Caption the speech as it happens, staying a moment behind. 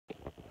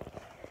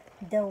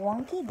The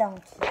Wonkey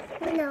Donkey.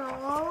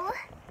 No.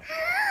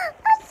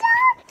 A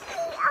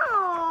donkey.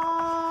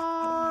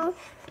 Oh.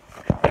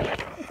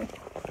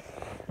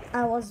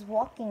 I was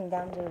walking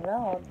down the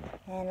road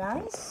and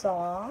I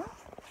saw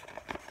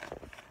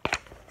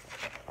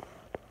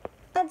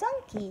a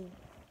donkey.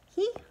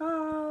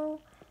 Hee-haw!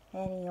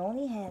 And he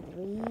only had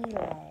 3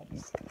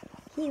 legs.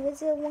 He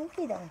was a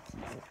Wonkey Donkey.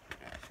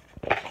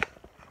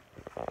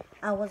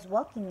 I was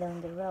walking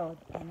down the road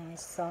and I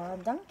saw a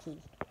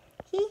donkey.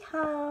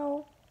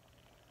 Hee-haw!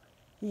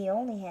 He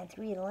only had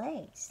 3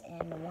 legs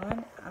and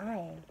 1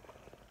 eye.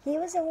 He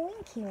was a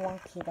Winky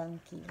Wonky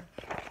Donkey.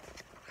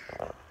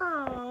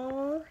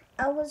 Oh.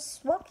 I was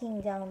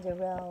walking down the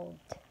road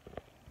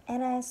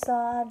and I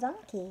saw a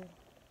donkey.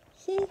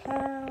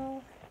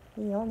 Hee-haw!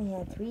 He only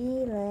had 3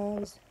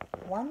 legs,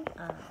 1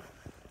 eye,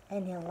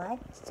 and he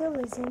liked to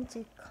listen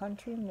to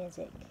country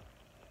music.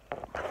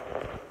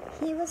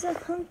 He was a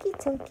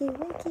hunky-tonky,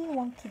 winky,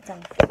 wonky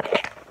donkey.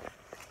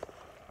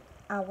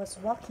 I was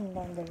walking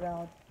down the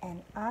road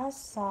and I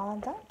saw a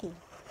donkey.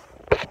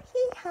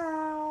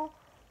 Hee-haw!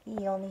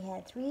 He only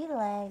had 3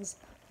 legs,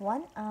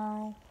 1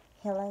 eye.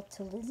 He liked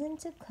to listen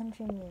to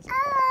country music.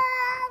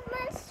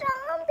 My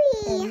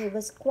zombie. And he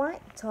was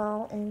quite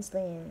tall and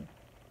slim.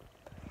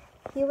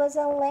 He was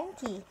a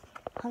lanky,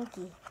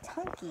 hunky,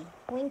 tonky,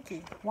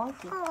 winky,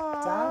 wonky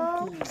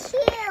donkey.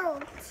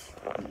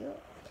 Cute.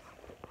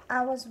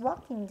 I was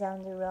walking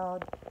down the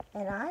road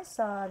and I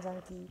saw a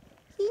donkey.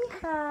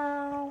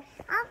 Hee-haw!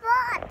 A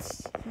bot.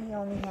 He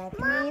only had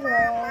 3 Mom.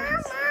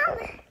 legs.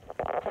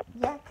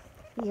 Yeah,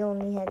 he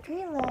only had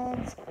 3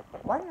 legs,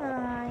 1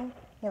 eye.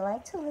 He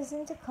liked to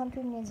listen to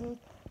country music.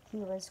 He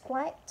was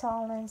quite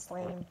tall and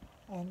slim,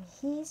 and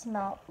he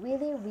smelled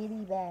really,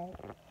 really bad.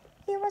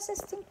 He was a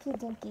stinky,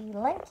 dinky,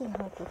 lanky,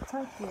 hunky,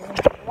 tonky,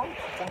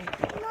 wonky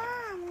donkey.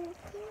 Mom.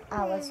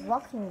 I was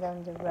walking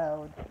down the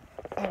road,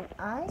 and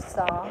I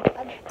saw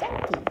a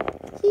donkey.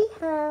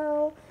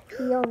 Hee-haw!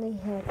 He only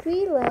had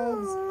 3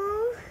 legs,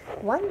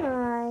 1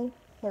 eye.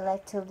 He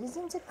liked to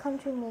listen to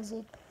country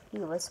music. He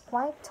was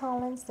quite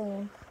tall and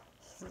slim.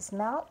 He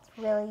smelled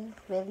really,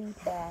 really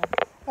bad.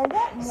 And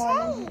that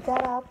morning he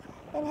got up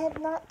and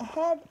had not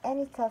had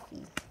any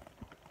coffee.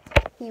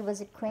 He was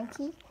a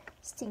cranky,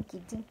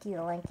 stinky, dinky,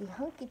 lanky,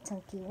 hunky,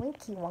 tonky,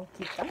 winky,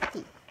 wonky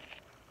donkey.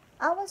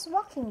 I was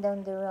walking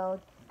down the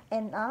road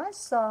and I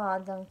saw a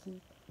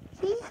donkey.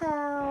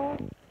 Hee-haw!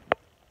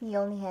 He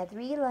only had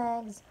 3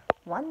 legs,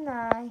 1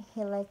 eye.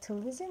 He liked to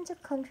listen to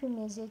country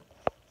music.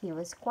 He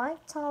was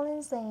quite tall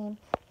and slim.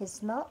 He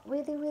smelled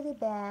really, really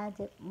bad.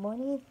 That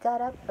morning he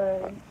got up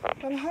early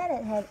and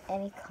hadn't had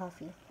any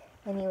coffee.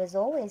 And he was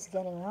always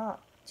getting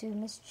up to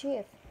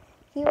mischief.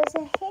 He was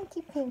a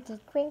hanky-panky,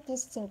 cranky,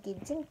 stinky,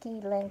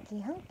 dinky, lanky,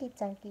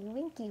 hunky-tonky,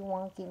 winky,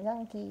 wonky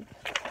donkey.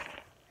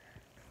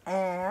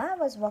 And I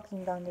was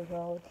walking down the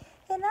road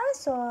and I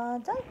saw a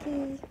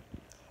donkey.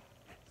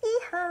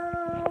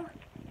 Hee-haw!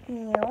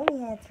 He only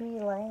had 3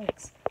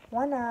 legs,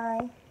 1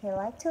 eye. He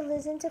liked to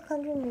listen to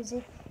country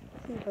music.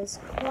 He was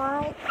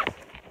quite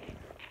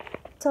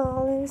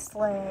tall and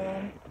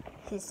slim.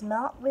 He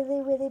smelled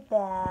really, really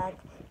bad.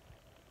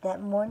 That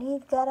morning he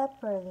got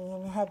up early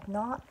and had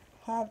not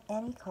had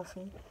any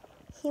coffee.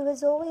 He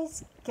was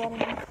always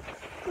getting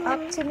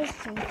up to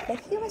mischief, but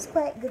he was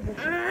quite good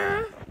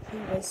looking. He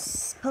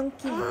was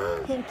hunky,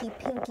 hanky,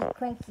 pinky,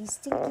 cranky,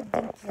 stinky,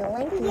 dinky,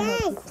 lanky,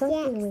 hunky,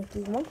 tonky,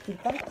 winky, wonky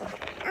donkey.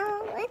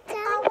 Oh, a donkey.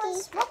 I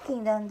was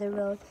walking down the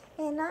road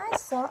and I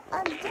saw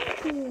a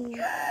donkey.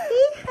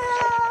 Hee-haw!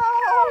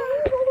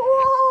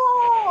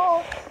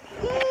 Whoa!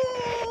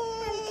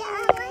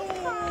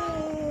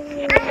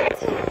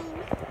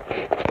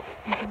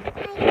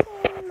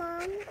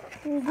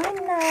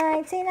 Good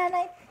night. Say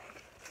night-night.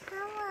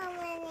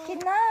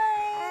 Good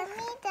night.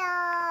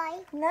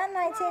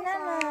 Night-night. Say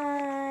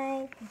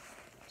night-night.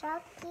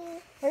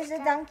 Donkey. Where's the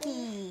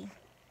donkey?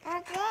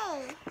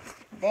 Okay.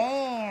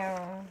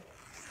 There.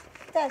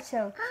 That's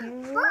so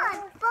cute.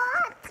 Bot.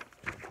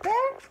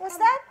 There? What's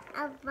that?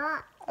 A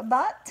bot. A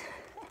bot?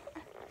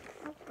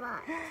 A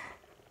bot.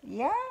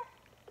 Yeah.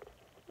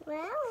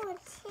 Well, a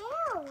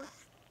tail.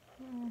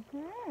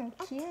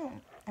 Cute.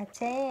 A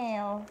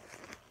tail.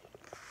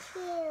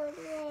 Cute.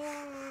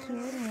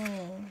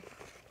 Cutie.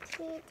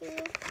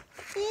 Cutie.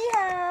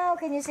 Hee-haw.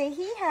 Can you say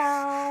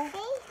hee-haw?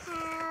 Hey,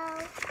 how?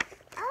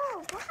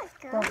 Oh, what?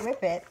 Don't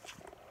rip it.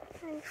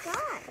 Oh,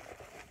 God.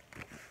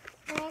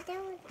 I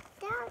don't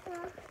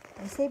know.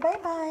 And say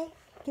bye-bye.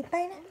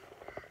 Goodbye now.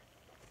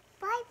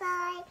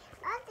 Bye-bye.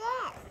 Oh,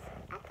 this.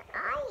 That's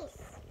ice.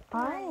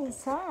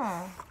 Ice,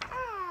 huh?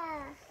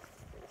 Ah.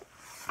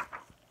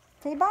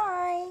 Say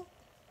bye.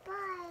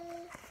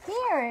 Bye.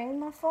 Here, in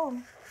my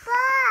phone.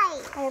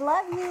 Bye. I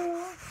love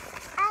you.